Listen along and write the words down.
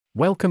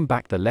Welcome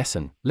back the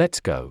lesson, let's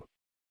go.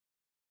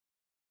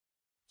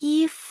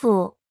 衣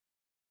服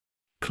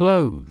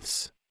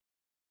Clothes.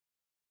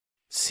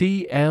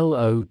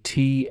 Clothes,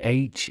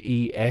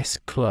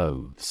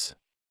 clothes.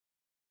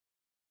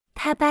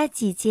 他把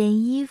几件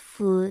衣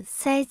服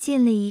塞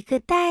进了一个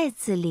袋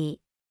子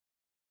里。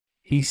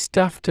He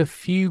stuffed a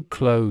few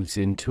clothes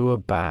into a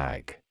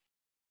bag.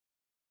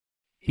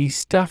 He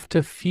stuffed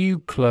a few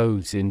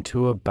clothes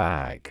into a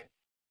bag.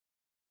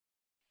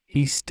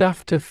 He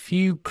stuffed a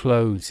few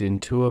clothes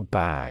into a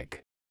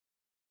bag.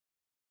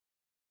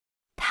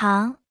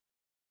 糖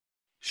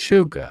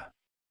Sugar.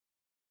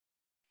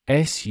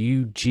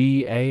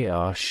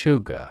 Sugar,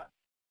 sugar.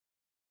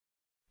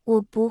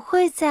 我不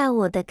会在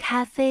我的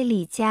咖啡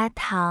里加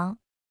糖。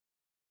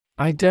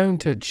I don't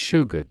add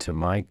sugar to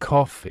my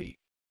coffee.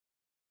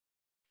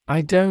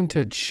 I don't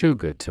add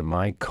sugar to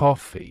my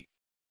coffee.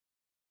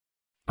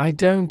 I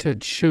don't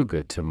add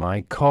sugar to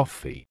my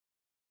coffee.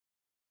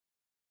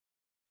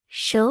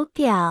 手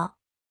表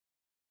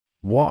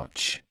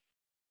Watch.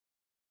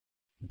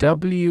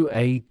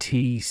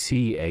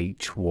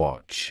 Watch,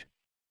 watch.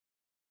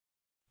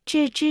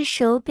 这只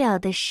手表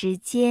的时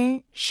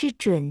间是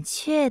准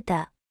确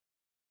的。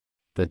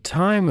The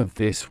time of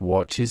this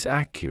watch is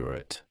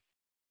accurate.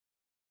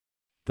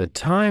 The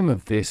time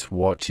of this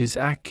watch is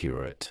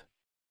accurate.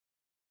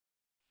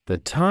 The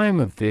time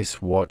of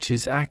this watch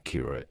is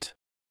accurate.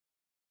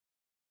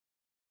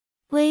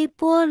 微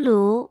波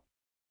炉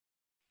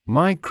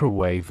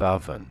Microwave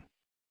oven.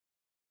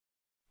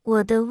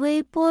 我的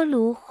微波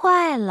炉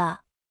坏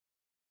了。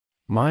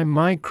My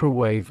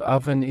microwave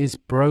oven is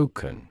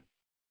broken.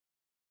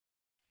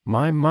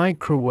 My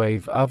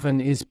microwave oven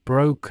is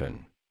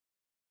broken.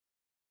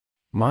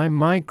 My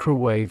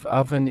microwave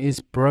oven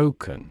is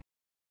broken.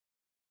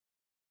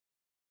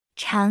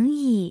 长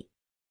椅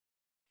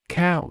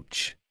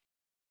Couch.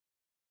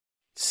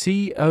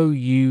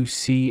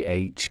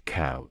 Couch,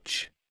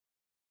 couch.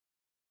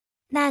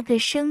 那个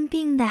生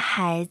病的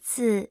孩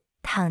子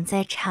躺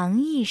在长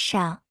椅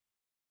上。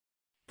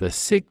The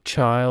sick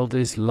child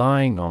is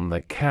lying on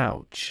the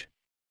couch.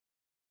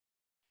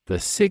 The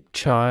sick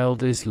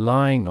child is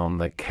lying on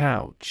the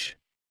couch.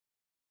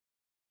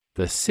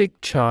 The sick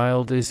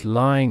child is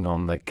lying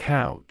on the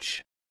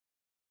couch.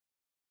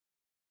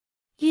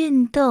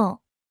 运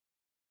动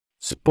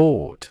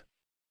Sport.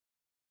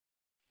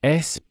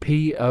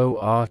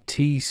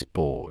 Sport,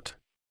 sport.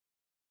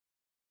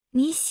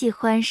 你喜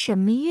欢什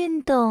么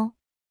运动？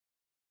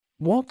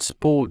 What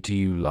sport do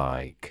you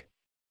like?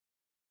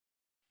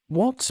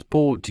 What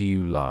sport do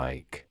you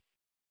like?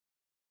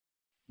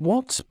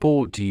 What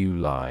sport do you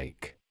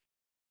like?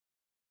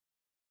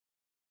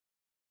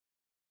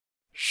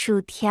 薯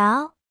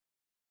条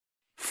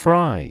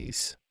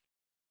Fries.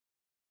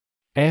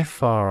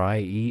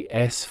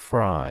 Fries,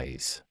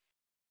 fries.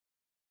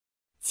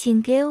 请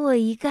给我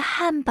一个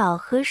汉堡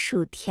和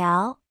薯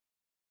条。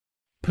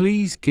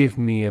 Please give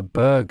me a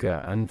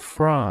burger and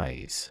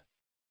fries.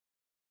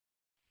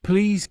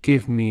 Please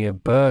give me a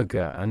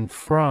burger and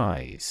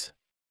fries.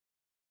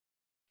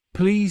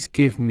 Please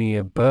give me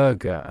a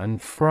burger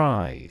and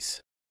fries.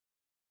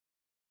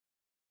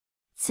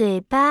 嘴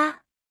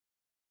巴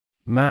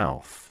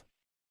Mouth.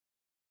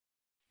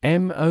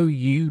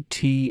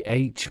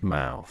 Mouth,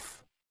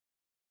 mouth.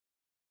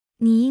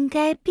 你应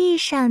该闭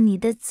上你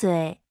的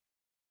嘴。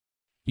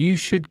 You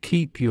should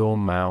keep your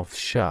mouth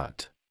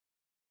shut.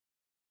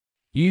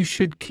 You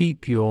should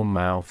keep your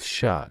mouth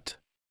shut.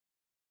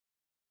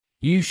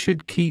 You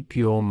should keep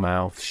your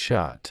mouth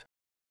shut.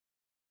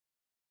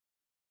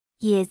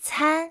 野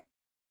餐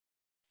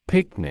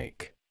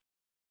Picnic.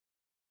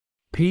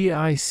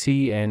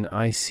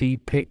 Picnic,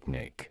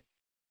 picnic.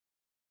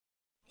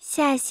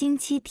 下星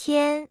期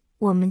天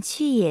我们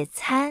去野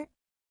餐。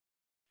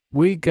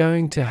 We're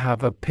going to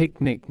have a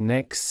picnic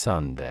next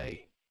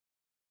Sunday.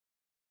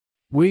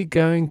 We're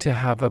going to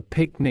have a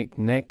picnic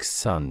next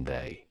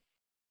Sunday.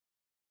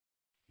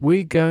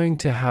 We're going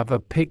to have a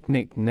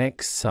picnic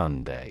next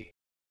Sunday.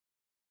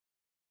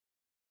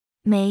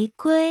 玫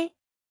瑰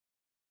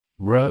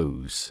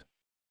Rose.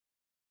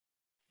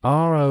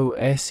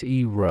 Rose,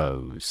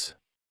 rose.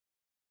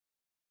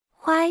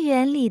 花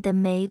园里的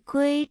玫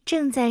瑰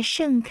正在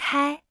盛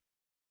开。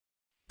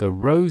 The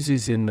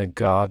roses in the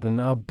garden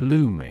are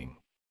blooming.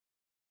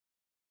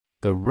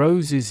 The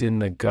roses in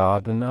the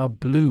garden are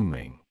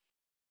blooming.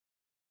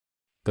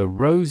 The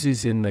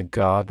roses in the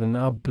garden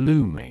are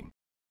blooming.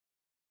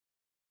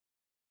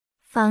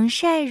 防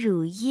晒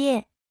乳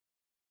液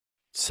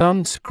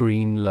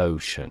Sunscreen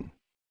lotion.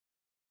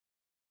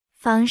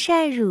 防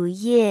晒乳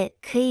液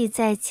可以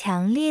在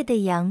强烈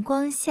的阳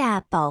光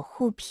下保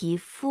护皮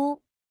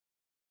肤。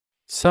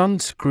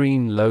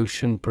 Sunscreen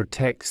lotion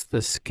protects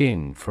the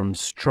skin from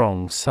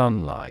strong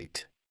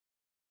sunlight.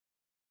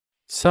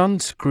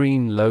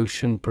 Sunscreen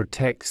lotion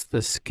protects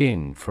the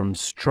skin from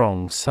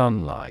strong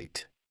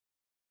sunlight.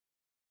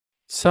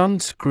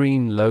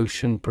 Sunscreen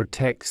lotion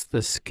protects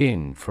the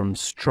skin from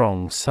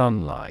strong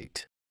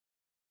sunlight.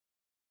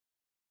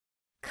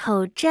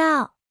 口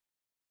罩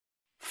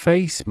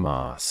Face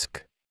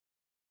mask.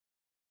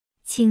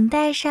 请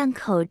戴上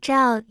口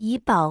罩以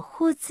保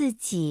护自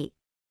己。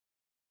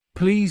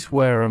Please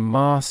wear a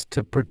mask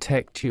to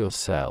protect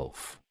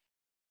yourself.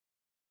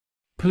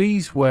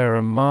 Please wear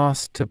a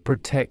mask to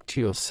protect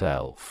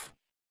yourself.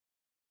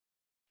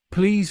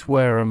 Please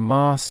wear a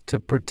mask to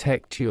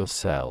protect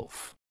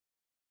yourself.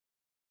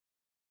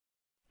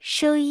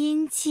 收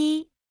音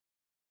机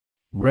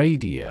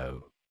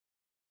Radio.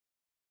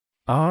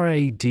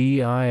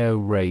 Radio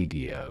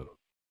radio.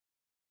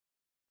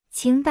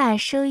 请把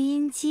收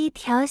音机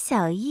调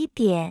小一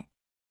点。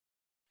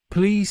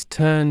Please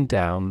turn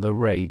down the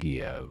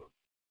radio.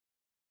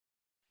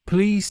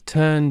 Please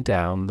turn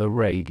down the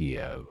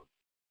radio.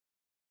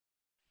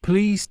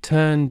 Please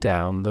turn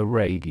down the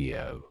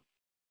radio.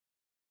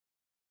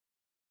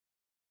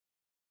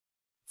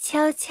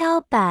 跷跷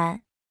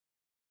板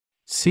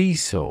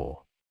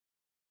Seesaw.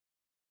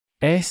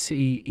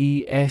 Seesaw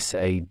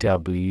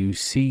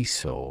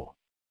seesaw.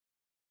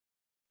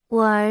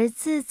 我儿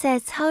子在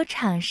操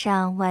场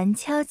上玩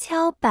跷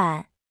跷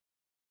板。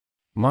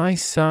My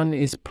son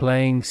is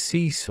playing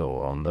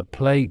seesaw on the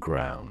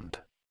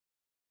playground.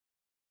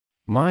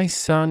 My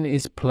son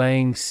is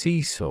playing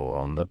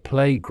seesaw on the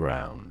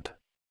playground.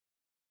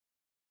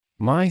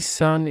 My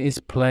son is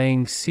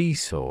playing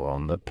seesaw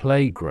on the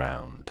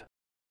playground.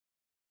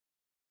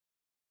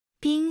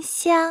 冰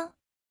箱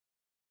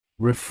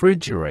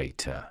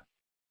Refrigerator.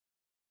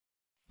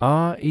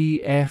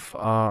 Refrigerator.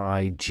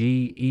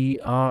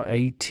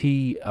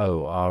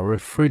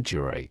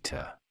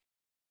 Refrigerator.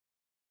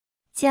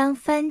 将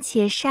番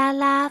茄沙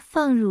拉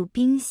放入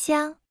冰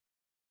箱。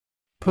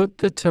Put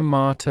the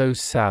tomato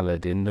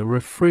salad in the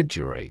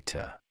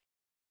refrigerator.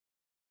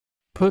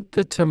 Put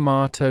the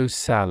tomato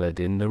salad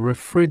in the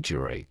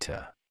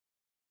refrigerator.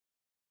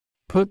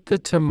 Put the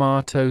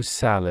tomato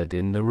salad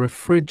in the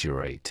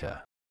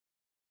refrigerator.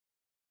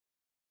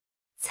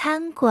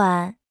 餐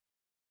馆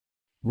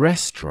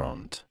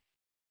Restaurant.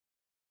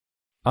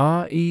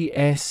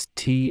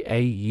 Restaurant.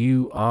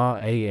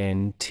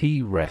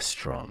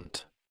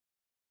 Restaurant.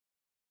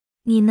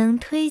 你能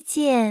推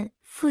荐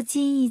附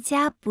近一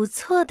家不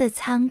错的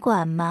餐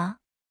馆吗？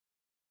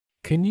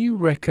 Can you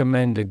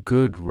recommend a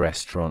good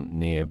restaurant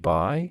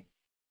nearby?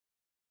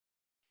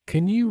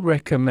 Can you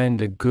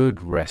recommend a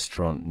good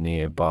restaurant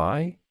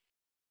nearby?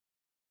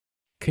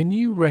 Can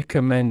you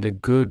recommend a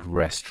good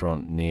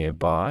restaurant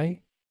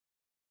nearby?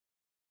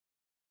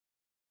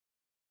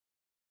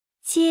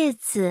 戒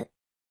指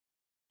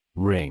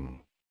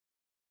Ring.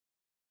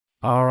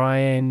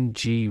 Ring.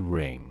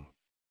 Ring.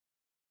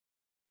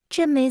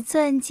 这枚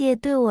钻戒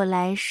对我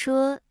来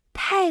说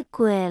太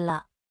贵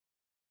了。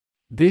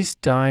This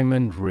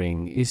diamond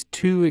ring is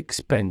too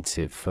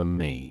expensive for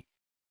me.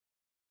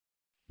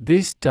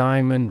 This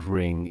diamond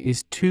ring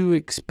is too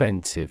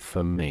expensive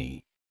for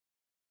me.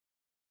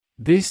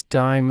 This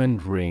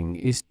diamond ring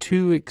is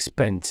too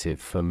expensive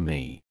for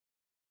me.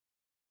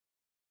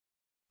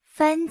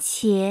 番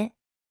茄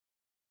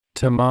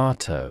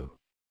Tomato.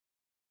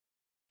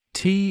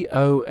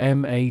 Tomato.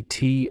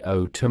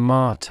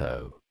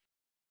 Tomato.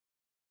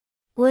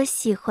 我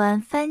喜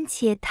欢番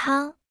茄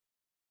汤。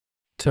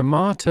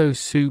Tomato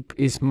soup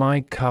is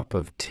my cup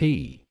of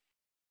tea.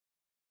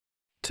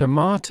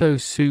 Tomato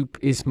soup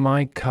is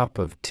my cup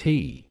of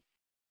tea.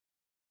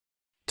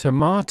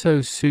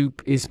 Tomato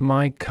soup is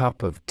my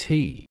cup of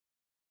tea.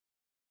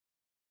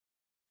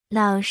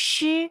 老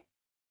师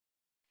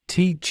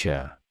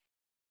Teacher.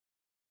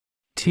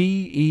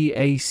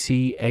 Teacher.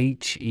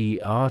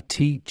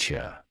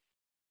 Teacher.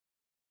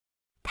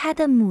 他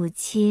的母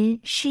亲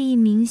是一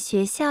名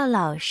学校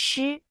老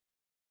师。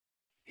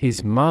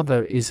His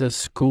mother is a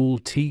school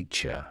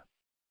teacher.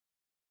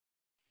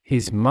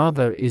 His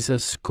mother is a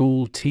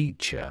school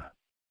teacher.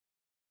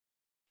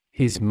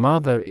 His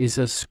mother is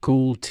a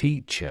school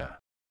teacher.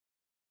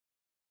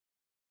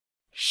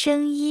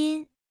 声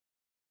音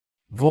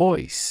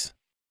Voice.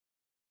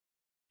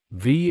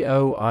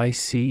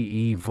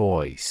 Voice.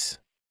 Voice.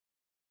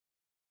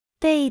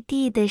 贝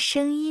蒂的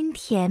声音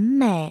甜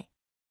美。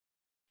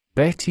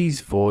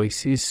Betty's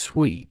voice is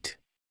sweet.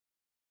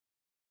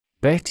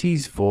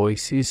 Betty's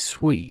voice is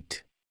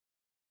sweet.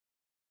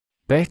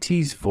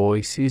 Betty's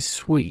voice is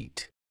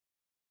sweet.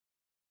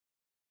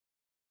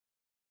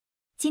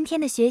 今天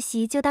的学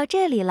习就到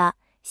这里了，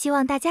希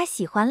望大家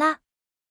喜欢啦。